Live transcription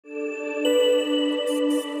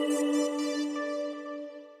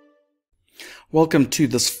Welcome to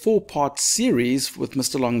this four-part series with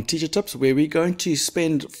Mr. Long Teacher Tips, where we're going to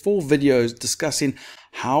spend 4 videos discussing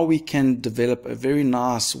how we can develop a very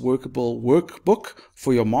nice workable workbook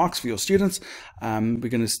for your marks, for your students. We're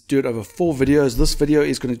going to do it over 4 videos. This video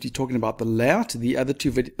is going to be talking about the layout. The other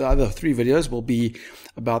 3 videos will be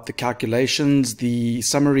about the calculations, the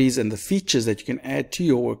summaries, and the features that you can add to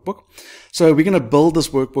your workbook. So we're going to build this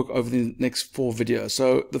workbook over the next 4 videos.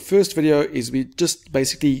 So the first video is we just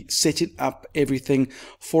basically setting up everything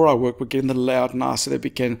for our workbook, getting the layout nice so that we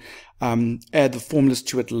can add the formulas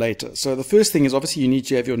to it later. So the first thing is obviously you need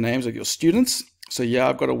to have your names of your students. So yeah,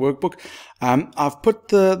 I've got a workbook. I've put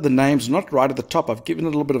the names not right at the top. I've given a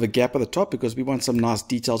little bit of a gap at the top because we want some nice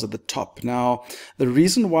details at the top. Now, the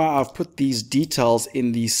reason why I've put these details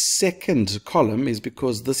in the second column is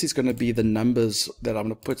because this is going to be the numbers that I'm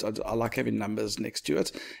going to put. I like having numbers next to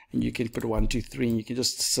it. And you can put 1, 2, 3, and you can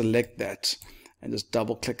just select that and just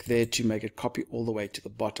double click there to make it copy all the way to the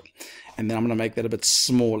bottom. And then I'm going to make that a bit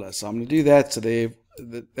smaller. So I'm going to do that so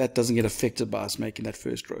that doesn't get affected by us making that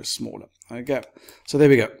first row smaller. Okay, so there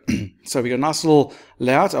we go. So we got a nice little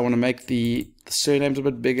layout. I want to make the surnames a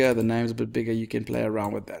bit bigger, the names a bit bigger. You can play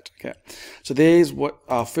around with that. Okay, so there's what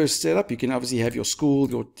our first setup. You can obviously have your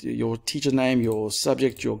school, your teacher name, your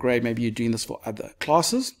subject, your grade. Maybe you're doing this for other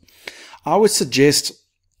classes. I would suggest,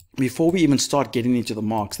 before we even start getting into the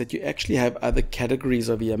marks, that you actually have other categories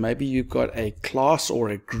over here. Maybe you've got a class or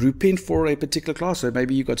a grouping for a particular class. So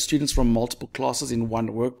maybe you've got students from multiple classes in one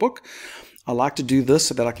workbook. I like to do this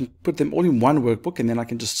so that I can put them all in one workbook and then I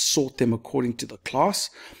can just sort them according to the class.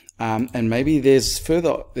 And maybe there's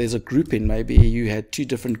a grouping. Maybe you had 2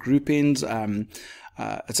 different groupings.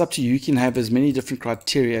 It's up to you. You can have as many different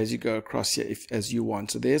criteria as you go across here as you want.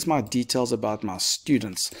 So there's my details about my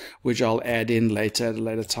students, which I'll add in later at a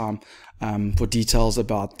later time for details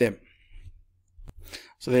about them.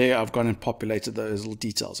 So there I've gone and populated those little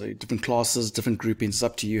details. So different classes, different groupings. It's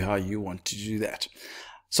up to you how you want to do that.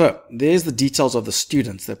 So there's the details of the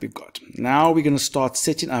students that we've got. Now we're going to start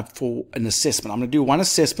setting up for an assessment. I'm going to do one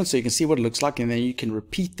assessment so you can see what it looks like, and then you can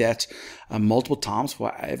repeat that multiple times for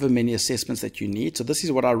however many assessments that you need. So this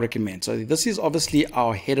is what I recommend. So this is obviously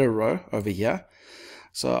our header row over here.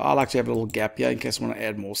 So I like to have a little gap here in case I want to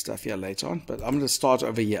add more stuff here later on. But I'm going to start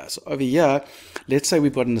over here. So over here, let's say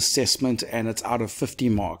we've got an assessment and it's out of 50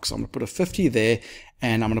 marks. So I'm going to put a 50 there,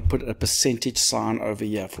 and I'm going to put a percentage sign over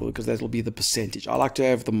here because that will be the percentage. I like to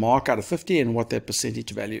have the mark out of 50 and what that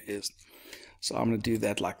percentage value is. So I'm going to do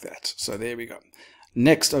that like that. So there we go.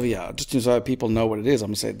 Next over here, just so people know what it is, I'm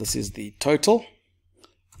going to say this is the total.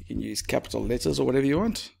 You can use capital letters or whatever you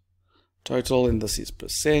want. Total, and this is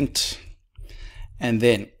percent. And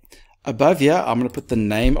then above here, I'm going to put the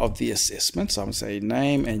name of the assessment. So I'm going to say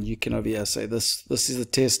name, and you can over here say this is the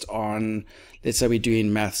test on, let's say we're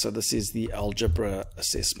doing math. So this is the algebra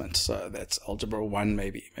assessment. So that's algebra 1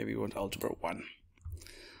 maybe. Maybe we want algebra 1.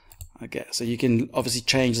 Okay, so you can obviously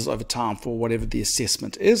change this over time for whatever the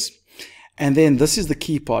assessment is. And then this is the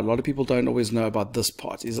key part. A lot of people don't always know about this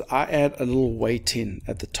part, is I add a little weighting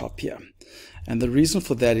at the top here. And the reason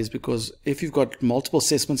for that is because if you've got multiple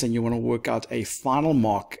assessments and you want to work out a final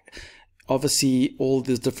mark, obviously all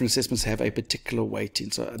these different assessments have a particular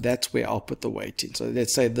weighting. So that's where I'll put the weighting. So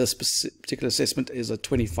let's say this particular assessment is a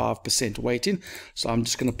 25% weighting. So I'm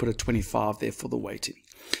just going to put a 25 there for the weighting.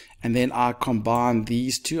 And then I combine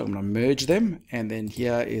these two. I'm going to merge them. And then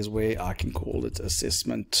here is where I can call it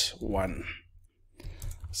assessment 1.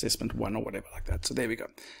 Assessment 1 or whatever like that. So there we go.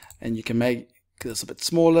 And you can make this a bit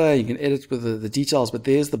smaller. You can edit with the details, but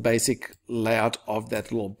there's the basic layout of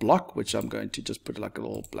that little block, which I'm going to just put like a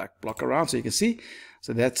little black block around so you can see.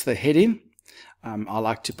 So that's the heading. I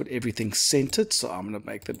like to put everything centered, so I'm going to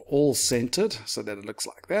make them all centered so that it looks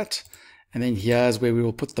like that. And then here's where we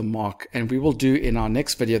will put the mark, and we will do in our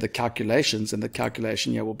next video the calculations, and the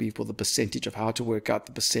calculation here will be for the percentage of how to work out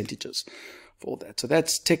the percentages for that. So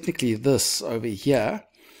that's technically this over here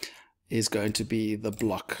is going to be the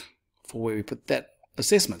block for where we put that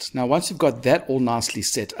assessment. Now once you've got that all nicely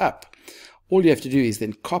set up, all you have to do is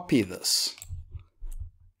then copy this,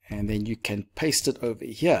 and then you can paste it over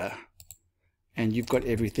here, and you've got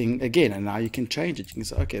everything again. And now you can change it. You can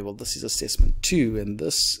say, okay, well, this is assessment 2, and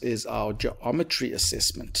this is our geometry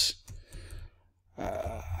assessment,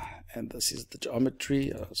 and this is the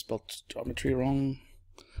geometry. I spelled geometry wrong.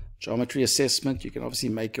 Geometry assessment. You can obviously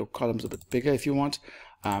make your columns a bit bigger if you want.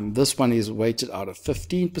 This one is weighted out of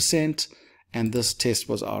 15%, and this test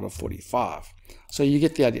was out of 45. So you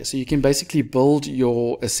get the idea. So you can basically build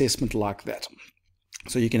your assessment like that.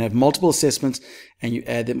 So you can have multiple assessments and you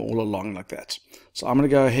add them all along like that. So I'm going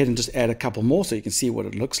to go ahead and just add a couple more so you can see what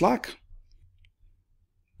it looks like.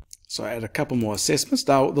 So I add a couple more assessments.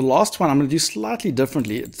 Now the last one I'm going to do slightly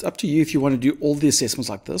differently. It's up to you if you want to do all the assessments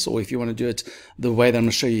like this, or if you want to do it the way that I'm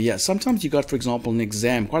going to show you here. Sometimes you got, for example, an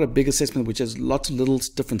exam, quite a big assessment which has lots of little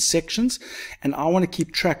different sections, and I want to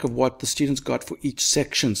keep track of what the students got for each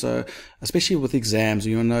section. So especially with exams,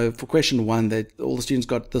 you know, for question 1 that all the students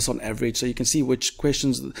got this on average, so you can see which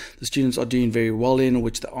questions the students are doing very well in, or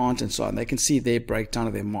which they aren't, and so on. They can see their breakdown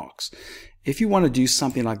of their marks. If you want to do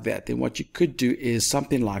something like that, then what you could do is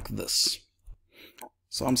something like this.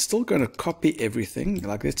 So I'm still going to copy everything.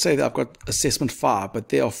 Like, let's say that I've got assessment 5, but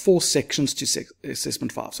there are 4 sections to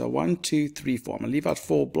assessment 5. So 1, 2, 3, 4. I'm going to leave out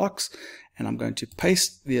 4 blocks, and I'm going to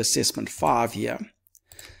paste the assessment 5 here.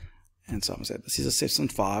 And so I'm going to say this is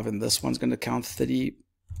assessment 5, and this one's going to count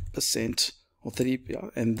 30%. Or 30, yeah,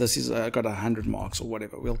 and this is got 100 marks or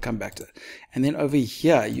whatever. We'll come back to it. And then over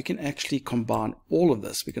here, you can actually combine all of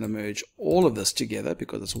this. We're going to merge all of this together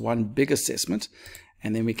because it's one big assessment.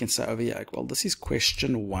 And then we can say over here, well, this is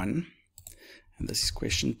question 1, and this is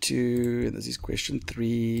question 2, and this is question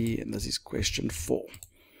 3, and this is question 4.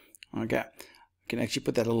 Okay, we can actually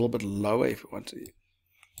put that a little bit lower if we want to. We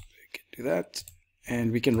can do that,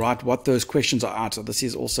 and we can write what those questions are out. So this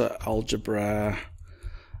is also algebra.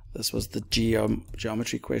 This was the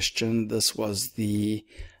geometry question. This was the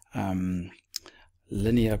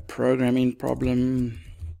linear programming problem.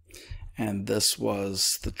 And this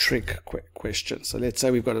was the trig question. So let's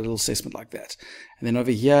say we've got a little assessment like that. And then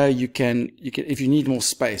over here, you can, if you need more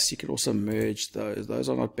space, you can also merge those. Those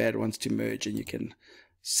are not bad ones to merge, and you can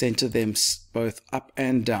center them both up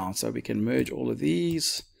and down. So we can merge all of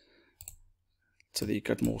these, so that you've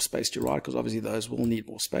got more space to write, because obviously those will need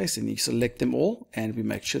more space. And you select them all, and we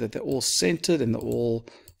make sure that they're all centered, and they're all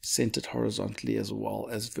centered horizontally as well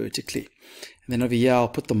as vertically. And then over here, I'll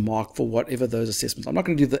put the mark for whatever those assessments. I'm not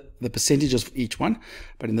going to do the percentages for each one,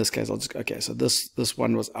 but in this case, I'll just, okay, so this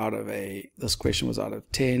one was out of this question was out of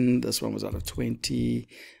 10, this one was out of 20,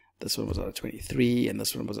 this one was out of 23, and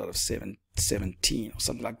this one was out of 17 or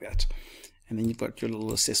something like that. And then you've got your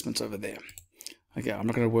little assessments over there. Okay, I'm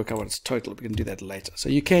not going to work out what it's total. We can do that later. So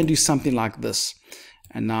you can do something like this.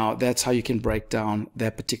 And now that's how you can break down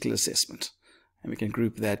that particular assessment. And we can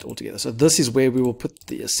group that all together. So this is where we will put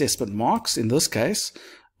the assessment marks. In this case,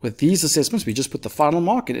 with these assessments, we just put the final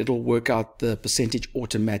mark, and it'll work out the percentage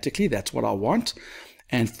automatically. That's what I want.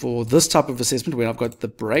 And for this type of assessment, when I've got the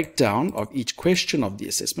breakdown of each question of the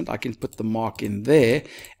assessment, I can put the mark in there,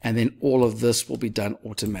 and then all of this will be done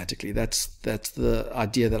automatically. That's the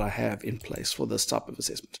idea that I have in place for this type of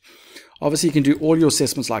assessment. Obviously, you can do all your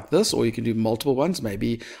assessments like this, or you can do multiple ones.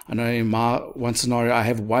 Maybe, I know in my one scenario, I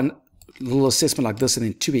have one little assessment like this and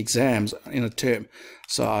then 2 exams in a term.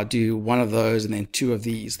 So I do one of those and then 2 of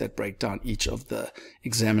these that break down each of the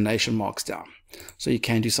examination marks down. So you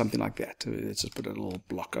can do something like that. Let's just put a little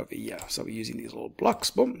block over here. So we're using these little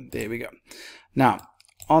blocks. Boom, there we go. Now,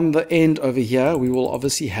 on the end over here, we will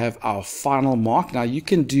obviously have our final mark. Now, you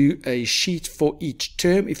can do a sheet for each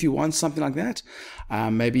term if you want something like that.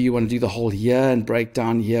 Maybe you want to do the whole year and break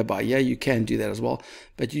down year by year. You can do that as well.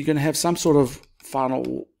 But you're going to have some sort of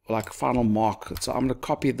final mark. So I'm going to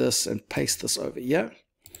copy this and paste this over here.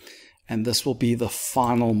 And this will be the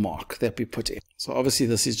final mark that we put in. So obviously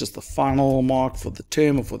this is just the final mark for the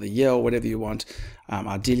term or for the year or whatever you want.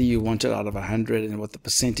 Ideally you want it out of 100, and what the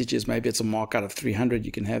percentage is, maybe it's a mark out of 300,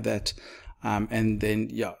 you can have that. And then,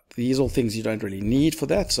 yeah, these are all things you don't really need for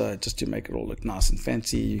that. So just to make it all look nice and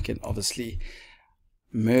fancy, you can obviously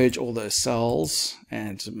merge all those cells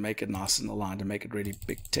and make it nice and aligned and make it really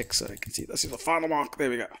big text, so you can see this is the final mark. There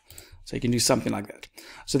we go. So you can do something like that.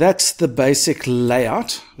 So that's the basic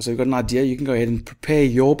layout. So you've got an idea. You can go ahead and prepare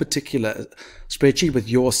your particular spreadsheet with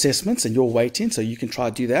your assessments and your weighting, so you can try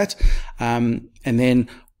to do that. And then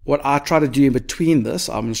what I try to do in between this,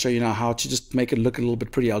 I'm going to show you now how to just make it look a little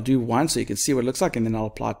bit pretty. I'll do one so you can see what it looks like, and then I'll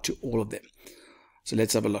apply it to all of them. So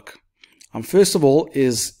let's have a look. First of all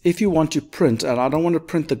is, if you want to print, and I don't want to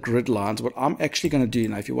print the grid lines, what I'm actually going to do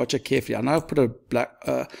now, if you watch it carefully, I know I've put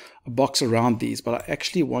a box around these, but I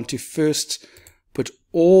actually want to first put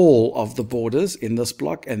all of the borders in this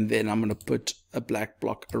block, and then I'm going to put a black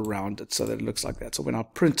block around it so that it looks like that. So when I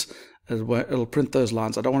print, it'll print those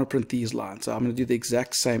lines. I don't want to print these lines, so I'm going to do the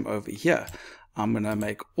exact same over here. I'm going to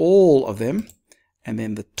make all of them, and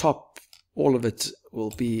then the top, all of it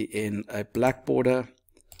will be in a black border,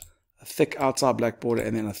 a thick outside black border,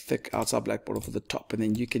 and then a thick outside black border for the top. And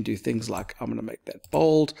then you can do things like, I'm going to make that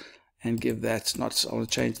bold and give that, I want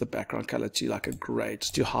to change the background color to like a gray,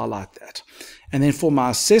 just to highlight that. And then for my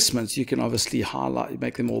assessments, you can obviously highlight,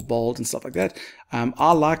 make them all bold and stuff like that.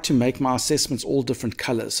 I like to make my assessments all different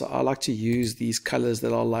colors. So I like to use these colors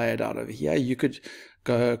that are layered out over here. You could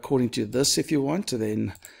go according to this if you want to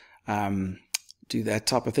then do that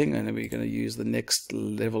type of thing. And then we're going to use the next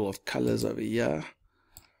level of colors over here.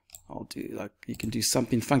 I'll do like, you can do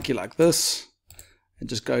something funky like this and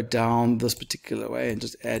just go down this particular way and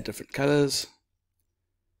just add different colors.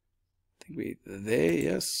 I think we're there,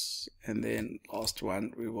 yes. And then last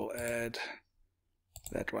one, we will add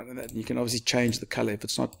that one and that. You can obviously change the color. If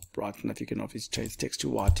it's not bright enough, you can obviously change the text to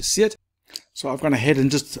white to see it. So I've gone ahead and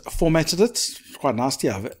just formatted it. It's quite nasty.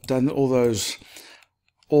 I've done all those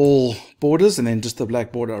borders and then just the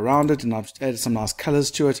black border around it, and I've added some nice colors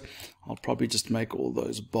to it. I'll probably just make all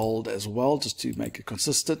those bold as well, just to make it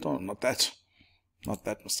consistent. Oh, not that,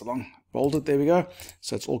 Mr. Long. Bolded, there we go.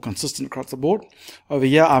 So it's all consistent across the board. Over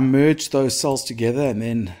here, I merged those cells together and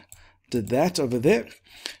then did that over there.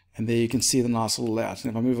 And there you can see the nice little layout.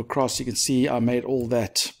 And if I move across, you can see I made all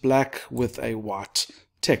that black with a white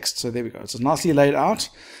text. So there we go. It's nicely laid out.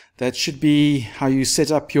 That should be how you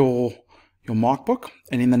set up your Markbook.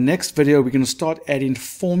 And in the next video, we're going to start adding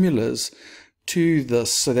formulas to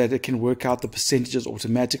this so that it can work out the percentages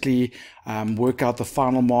automatically, work out the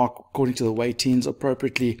final mark according to the weightings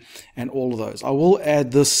appropriately, and all of those. I will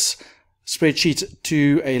add this spreadsheet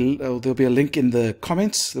to there'll be a link in the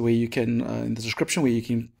comments where you can, in the description, where you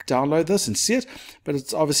can download this and see it. But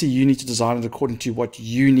it's obviously you need to design it according to what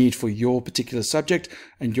you need for your particular subject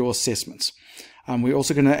and your assessments. We're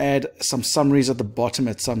also going to add some summaries at the bottom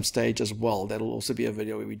at some stage as well. That'll also be a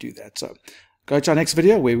video where we do that. So go to our next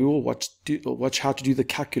video where we will watch how to do the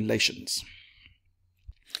calculations.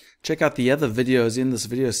 Check out the other videos in this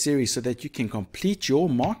video series so that you can complete your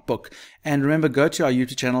Markbook. And remember, go to our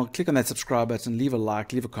YouTube channel, click on that subscribe button, leave a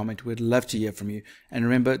like, leave a comment. We'd love to hear from you. And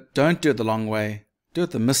remember, don't do it the long way. Do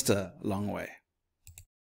it the Mr. Long way.